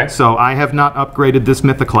 Okay. So I have not upgraded this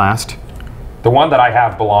Mythoclast. The one that I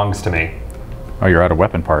have belongs to me. Oh, you're out of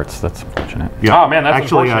weapon parts. That's unfortunate. Yeah. Oh man, that's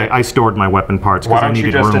actually unfortunate. I stored my weapon parts because I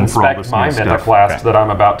needed room for all this Why don't you just inspect my new stuff. Mythoclast that I'm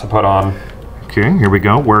about to put on? Okay, here we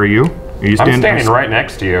go. Where are you? Are you I'm standing right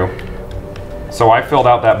next to you. So I filled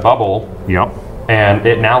out that bubble. Yep. And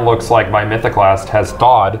it now looks like my Mythoclast has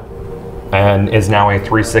thawed and is now a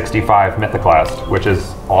 365 Mythoclast, which is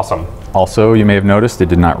awesome. Also, you may have noticed it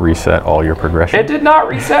did not reset all your progression. It did not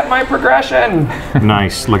reset my progression.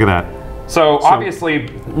 Nice. Look at that. So obviously,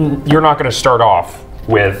 you're not going to start off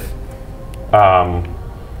with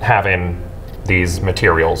having these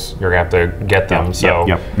materials. You're going to have to get them. So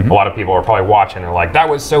a lot of people are probably watching and like, that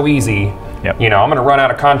was so easy. Yep. You know, I'm going to run out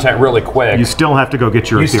of content really quick. You still have to go get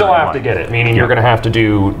your You still have to get it, meaning you're going to have to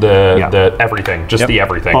do the everything, just the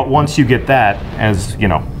everything. But once you get that, as you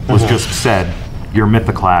know, was just said, your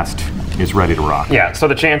Mythoclast is ready to rock. Yeah, so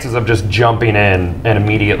the chances of just jumping in and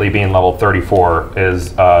immediately being level 34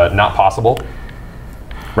 is not possible.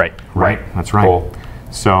 Right. Right. That's right. Cool.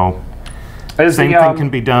 So Is same the, thing can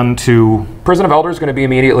be done to Prison of Elders going to be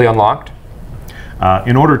immediately unlocked?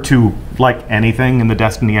 in order to, like anything in the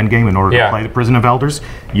Destiny endgame, in order to play the Prison of Elders,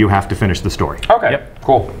 you have to finish the story. Okay,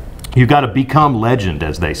 cool. You've got to become legend,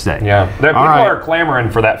 as they say. Yeah, people are clamoring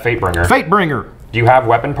for that Fatebringer. Fatebringer! Do you have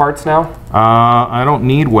weapon parts now? I don't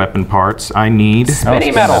need weapon parts. I need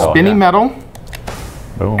Spinny metal. Spinny metal.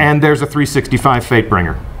 Boom. And there's a 365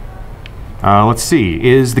 Fatebringer. Let's see.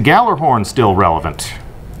 Is the Gallarhorn still relevant?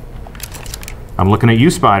 I'm looking at you,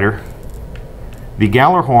 Spider. The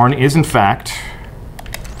Gallarhorn is, in fact,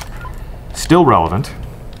 still relevant.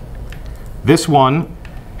 This one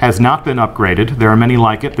has not been upgraded. There are many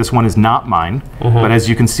like it. This one is not mine. But as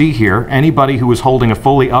you can see here, anybody who is holding a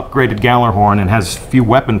fully upgraded Gallarhorn and has few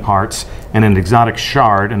weapon parts and an exotic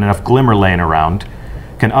shard and enough glimmer laying around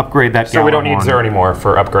can upgrade that Gallarhorn. So we don't need Xur anymore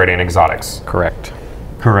for upgrading exotics. Correct.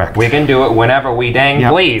 Correct. We can do it whenever we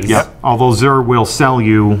please. Yep. Although Xur will sell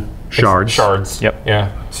you shards. Shards. Yep.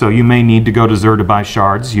 Yeah. So you may need to go to Xur to buy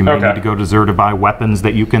shards. You may need to go to Xur to buy weapons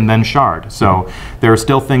that you can then shard. So there are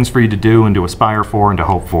still things for you to do and to aspire for and to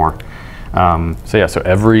hope for. So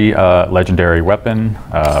every legendary weapon,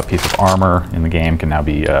 piece of armor in the game can now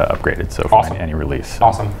be upgraded. So for any release.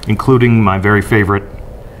 Awesome. Including my very favorite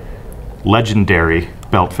legendary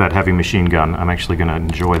belt-fed heavy machine gun. I'm actually going to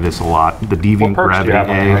enjoy this a lot. The Deviant Gravity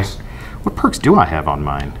A. What perks do I have on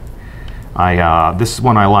mine? This is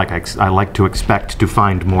one I like. I like to expect to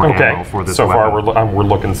find more ammo for this weapon. So far, we're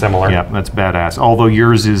looking similar. Yeah, that's badass. Although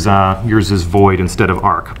yours is void instead of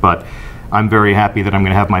arc, but I'm very happy that I'm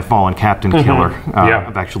going to have my Fallen Captain Killer.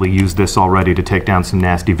 I've actually used this already to take down some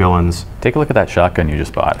nasty villains. Take a look at that shotgun you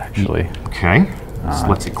just bought, actually. Okay, so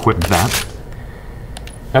let's equip that.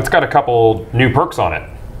 That's got a couple new perks on it.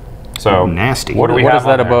 So nasty. What do we What have is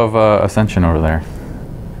that on there? above Ascension over there?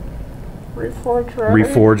 Reforge ready.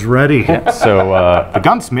 Reforge ready. Yeah, so the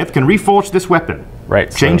gunsmith can reforge this weapon. Right.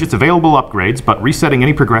 Change its available upgrades, but resetting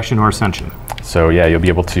any progression or ascension. So yeah, you'll be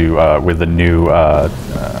able to, with the new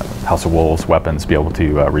House of Wolves weapons, be able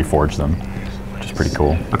to reforge them, which is pretty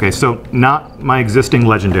cool. Okay, so not my existing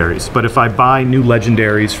legendaries, but if I buy new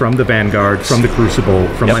legendaries from the Vanguard, from the Crucible,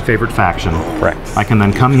 from my favorite faction, correct, I can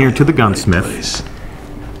then come here to the gunsmith.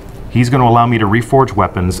 He's going to allow me to reforge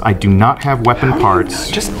weapons. I do not have weapon parts.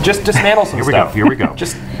 Just dismantle some stuff. Here we go.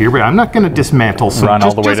 I'm not going to dismantle some. Run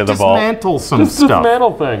all the way to the vault. Dismantle some Just stuff.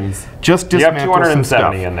 dismantle things. Just dismantle You have 270 some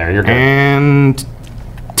stuff. in there. You're good. And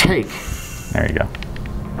take. There you go.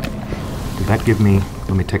 Did that give me?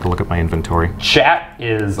 Let me take a look at my inventory. Chat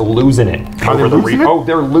is losing it Are they over the losing it? Oh,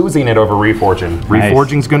 they're losing it over reforging.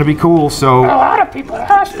 Reforging's going to be cool. So. A lot of people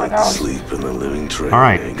ask for those. Sleep in the living train, All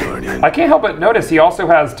right. Guardian. I can't help but notice he also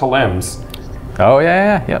has Talims. Oh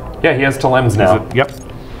yeah. Yeah, he has Talims now. Yep.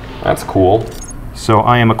 That's cool. So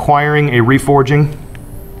I am acquiring a reforging.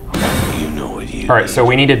 You know what you All right, so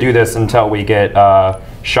we need to do this until we get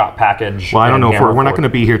shot package. Well, I don't know if hammer we're not forge. going to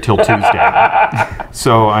be here till Tuesday.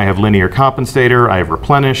 So I have linear compensator, I have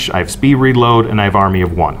replenish, I have speed reload, and I have army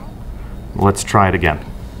of one. Let's try it again.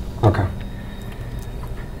 Okay.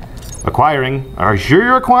 Acquiring. Are you sure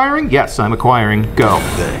you're acquiring? Yes, I'm acquiring. Go.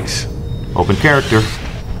 Thanks. Open character.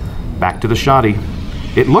 Back to the shoddy.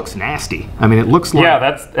 It looks nasty. I mean, it looks like...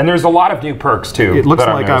 Yeah, and there's a lot of new perks, too. It looks that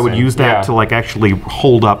I'm like I would noticing. use that to, like, actually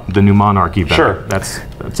hold up the new Monarchy better. Sure.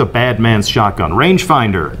 That's a bad man's shotgun.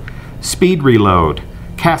 Rangefinder. Speed reload.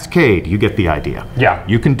 Cascade. You get the idea. Yeah.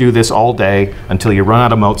 You can do this all day until you run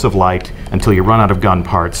out of motes of light, until you run out of gun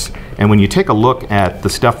parts. And when you take a look at the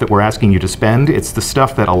stuff that we're asking you to spend, it's the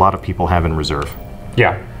stuff that a lot of people have in reserve.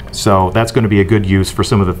 Yeah. So that's going to be a good use for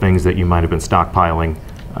some of the things that you might have been stockpiling.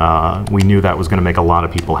 We knew that was going to make a lot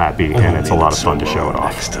of people happy, and it's a lot of fun to show it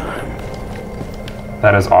off. Next time.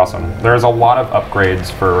 That is awesome. There's a lot of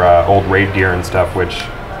upgrades for old raid gear and stuff, which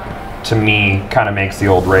to me kind of makes the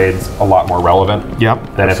old raids a lot more relevant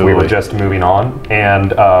than if we were just moving on.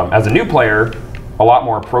 And as a new player, a lot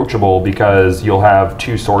more approachable because you'll have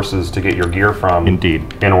two sources to get your gear from.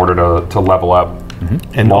 Indeed. In order to level up.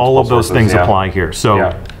 And all of those things apply here.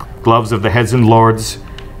 So Gloves of the Heads and Lords,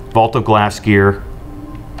 Vault of Glass gear,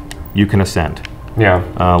 you can ascend.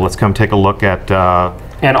 Yeah. Let's come take a look at...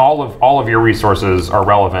 and all of your resources are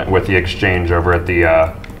relevant with the exchange over at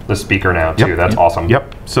the speaker now too. That's awesome.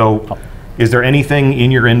 Yep. So is there anything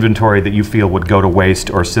in your inventory that you feel would go to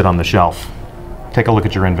waste or sit on the shelf? Take a look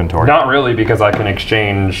at your inventory. Not really, because I can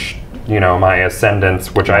exchange, my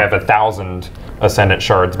ascendants, which I have 1,000 ascendant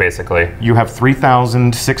shards basically. You have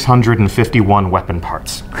 3,651 weapon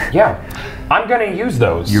parts. Yeah. I'm gonna use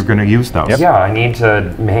those. You're gonna use those. Yeah, I need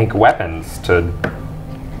to make weapons to,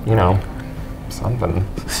 something.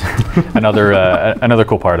 Another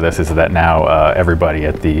cool part of this is that now everybody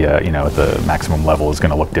at the at the maximum level is going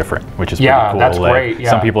to look different, which is pretty cool. That's like, great.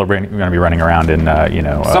 Yeah. Some people are going to be running around in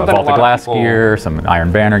Vault of Glass gear, some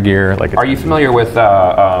Iron Banner gear. Like, are you familiar with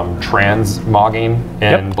transmogging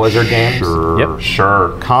in Blizzard games? Sure.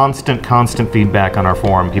 Sure. Constant feedback on our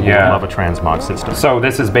forum. People love a transmog system. So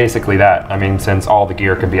this is basically that. I mean, since all the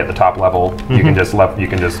gear can be at the top level, you can just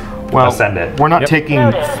ascend it. We're not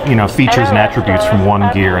taking features and attributes from one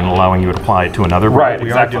gear and allowing you to apply it to another. Right, what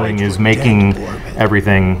we are doing is making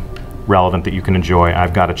everything relevant that you can enjoy.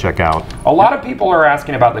 I've got to check out. A lot of people are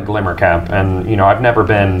asking about the Glimmer Cap, and I've never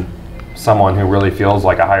been someone who really feels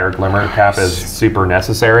like a higher Glimmer Cap is super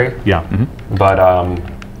necessary. Yeah. But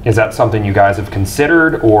is that something you guys have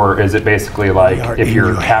considered, or is it basically like if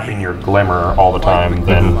you're capping your Glimmer all the time,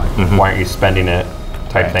 then why aren't you spending it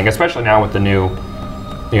type thing? Especially now with the new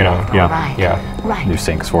new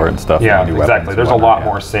sinks for it and stuff. Yeah, new exactly. There's a lot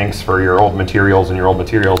more sinks for your old materials, and your old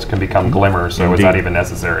materials can become Glimmer, so is that even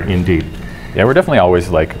necessary? Indeed. Yeah, we're definitely always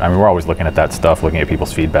we're always looking at that stuff, looking at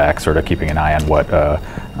people's feedback, sort of keeping an eye on what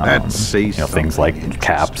things like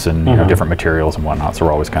caps and different materials and whatnot. So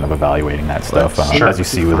we're always kind of evaluating that stuff. As you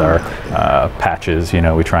see with our patches,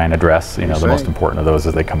 we try and address the most important of those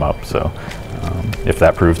as they come up. So if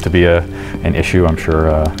that proves to be an issue, I'm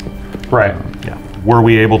sure. Right. Were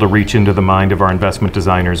we able to reach into the mind of our investment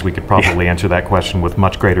designers, we could probably answer that question with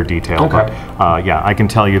much greater detail. Okay. But I can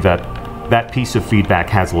tell you that that piece of feedback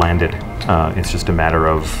has landed. It's just a matter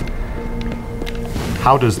of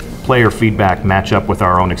how does player feedback match up with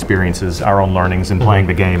our own experiences, our own learnings in playing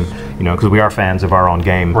the game, because we are fans of our own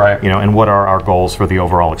game, right. And what are our goals for the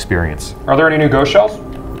overall experience. Are there any new ghost shells?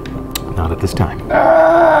 Not at this time.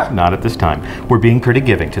 Not at this time. We're being pretty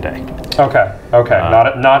giving today. Okay.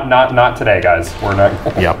 Not today, guys. We're not.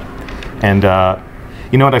 Yep. And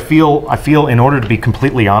you know what I feel in order to be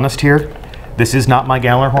completely honest here, this is not my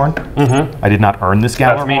Gallarhorn. I did not earn this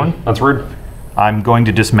Gallarhorn. That's rude. I'm going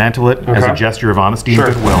to dismantle it as a gesture of honesty and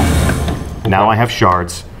goodwill. Now I have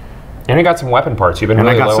shards. And you got some weapon parts. You've been and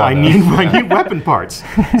really low on I need weapon parts.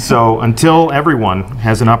 So until everyone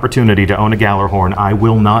has an opportunity to own a Gallarhorn, I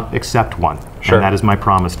will not accept one. Sure. And that is my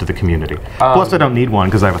promise to the community. Plus, I don't need one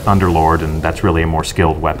because I have a Thunderlord, and that's really a more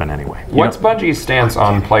skilled weapon anyway. What's Bungie's stance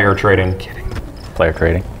on player trading? Player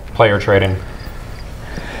trading. Player trading.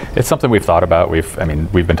 It's something we've thought about. We've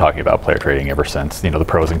been talking about player trading ever since the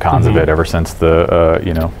pros and cons of it ever since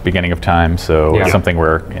the beginning of time. So it's something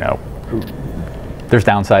where there's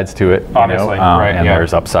downsides to it, obviously, right? And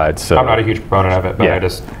there's upsides. So I'm not a huge proponent of it, but I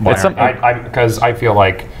just because I feel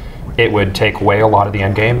like it would take away a lot of the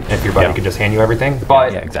end game if your buddy could just hand you everything.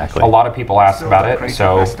 But exactly. A lot of people ask about it,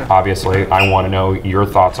 so obviously I want to know your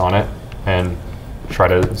thoughts on it and try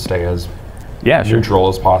to stay as neutral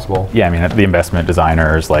as possible. Yeah, I mean, the investment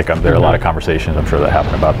designers, there are a lot of conversations I'm sure that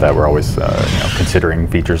happen about that. We're always considering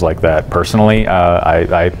features like that. Personally,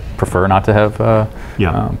 I prefer not to have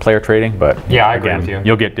player trading, but I agree with you.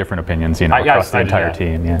 You'll get different opinions, across the entire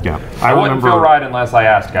team. I wouldn't feel right unless I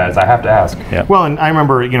asked, guys. I have to ask. Yeah. Well, and I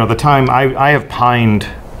remember, the time I have pined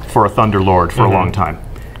for a Thunderlord for a long time.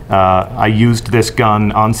 I used this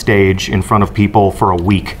gun on stage in front of people for a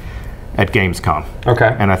week at Gamescom.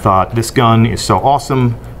 Okay. And I thought, this gun is so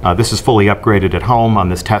awesome. This is fully upgraded at home. On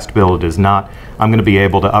this test build, it is not. I'm going to be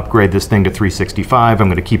able to upgrade this thing to 365. I'm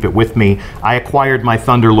going to keep it with me. I acquired my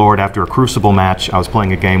Thunderlord after a Crucible match. I was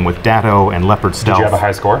playing a game with Datto and Leopard Stealth. Did you have a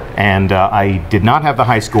high score? And I did not have the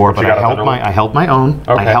high score, but I held my own.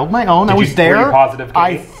 Okay. I held my own. I was there. Were you positive,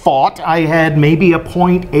 I thought I had maybe a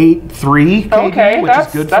 .83 KD, okay, which is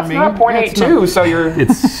good for me. That's not .82, so you're...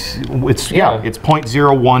 It's it's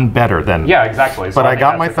 .01 better than... Yeah, exactly. So but I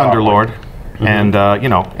got my Thunderlord. And, you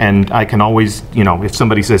know, and I can always, you know, if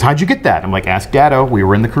somebody says, how'd you get that? I'm like, ask Datto. We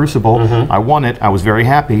were in the Crucible. I won it. I was very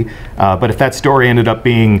happy. But if that story ended up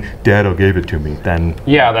being, Datto gave it to me, then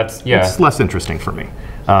it's less interesting for me.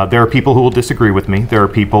 There are people who will disagree with me. There are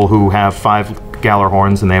people who have 5 Galler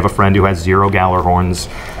horns, and they have a friend who has 0 Galler horns,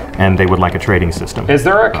 and they would like a trading system. Is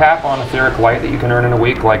there a cap on etheric light that you can earn in a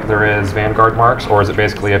week like there is Vanguard marks? Or is it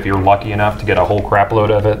basically if you're lucky enough to get a whole crap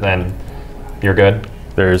load of it, then you're good?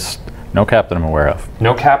 There's no cap that I'm aware of.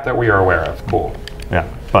 No cap that we are aware of. Cool. Yeah,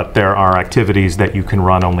 but there are activities that you can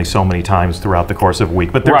run only so many times throughout the course of a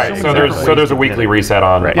week. But there's a weekly reset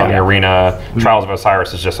on the arena. Trials of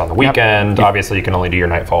Osiris is just on the weekend. Obviously, you can only do your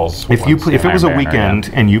Nightfalls. If it was a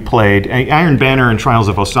weekend and you played Iron Banner and Trials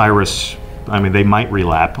of Osiris, I mean, they might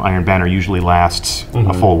relap. Iron Banner usually lasts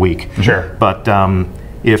a full week. Sure. But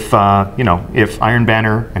if you know, if Iron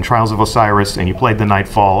Banner and Trials of Osiris and you played the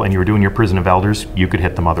Nightfall and you were doing your Prison of Elders, you could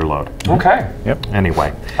hit the Mother Load. Okay. Yep.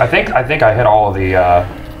 Anyway, I think I hit all of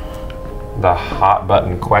the hot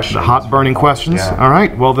button questions. The hot burning questions. Yeah. All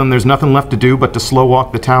right. Well, then there's nothing left to do but to slow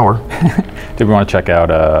walk the tower. Did we want to check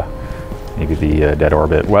out maybe the Dead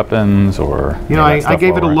Orbit weapons, or you know, I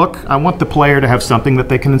gave it a look. I want the player to have something that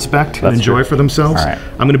they can inspect and enjoy for themselves. All right.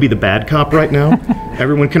 I'm going to be the bad cop right now.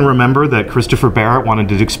 Everyone can remember that Christopher Barrett wanted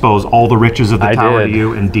to expose all the riches of the tower to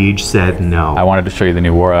you, and Deej said no. I wanted to show you the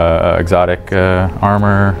new exotic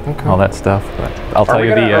armor, all that stuff. But I'll tell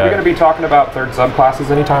you Are we going to be talking about third subclasses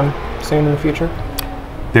anytime soon in the future?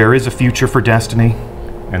 There is a future for Destiny,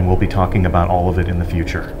 and we'll be talking about all of it in the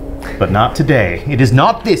future. But not today. It is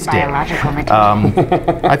not this day.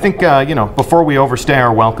 I think, you know, before we overstay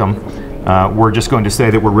our welcome, we're just going to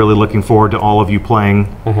say that we're really looking forward to all of you playing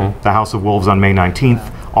the House of Wolves on May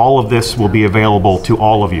 19th. All of this will be available to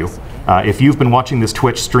all of you. If you've been watching this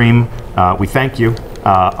Twitch stream, we thank you.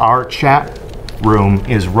 Our chat room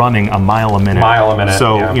is running a mile a minute.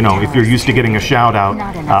 So, you know, if you're used to getting a shout out,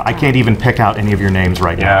 I can't even pick out any of your names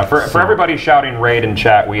right now. Yeah, for everybody shouting raid in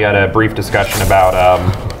chat, we had a brief discussion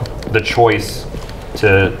about the choice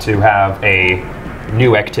to have a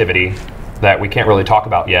new activity that we can't really talk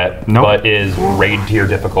about yet, but is raid tier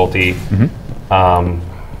difficulty.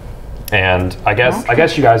 And I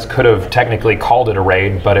guess you guys could have technically called it a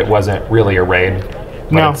raid, but it wasn't really a raid.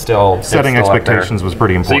 But it's still setting expectations was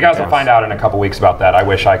pretty important. So you guys will find out in a couple weeks about that. I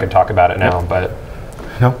wish I could talk about it now, but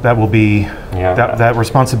no, that will be that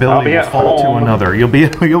responsibility will fall to another. You'll be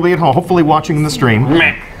at home, hopefully watching the stream.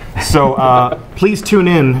 So please tune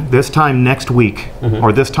in this time next week,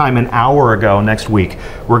 or this time an hour ago next week.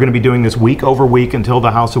 We're going to be doing this week over week until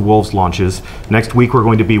the House of Wolves launches. Next week we're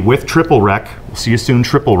going to be with Triple Rec. We'll see you soon,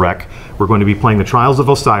 Triple Rec. We're going to be playing the Trials of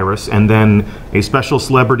Osiris, and then a special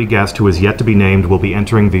celebrity guest who is yet to be named will be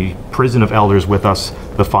entering the Prison of Elders with us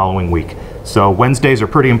the following week. So Wednesdays are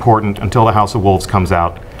pretty important until the House of Wolves comes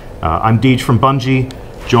out. I'm Deej from Bungie,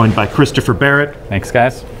 joined by Christopher Barrett. Thanks,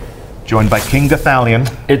 guys. Joined by King Gathalion.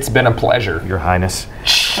 It's been a pleasure. Your Highness.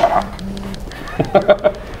 Shut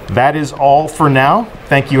up. That is all for now.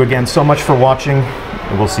 Thank you again so much for watching,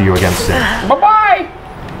 and we'll see you again soon. Bye-bye.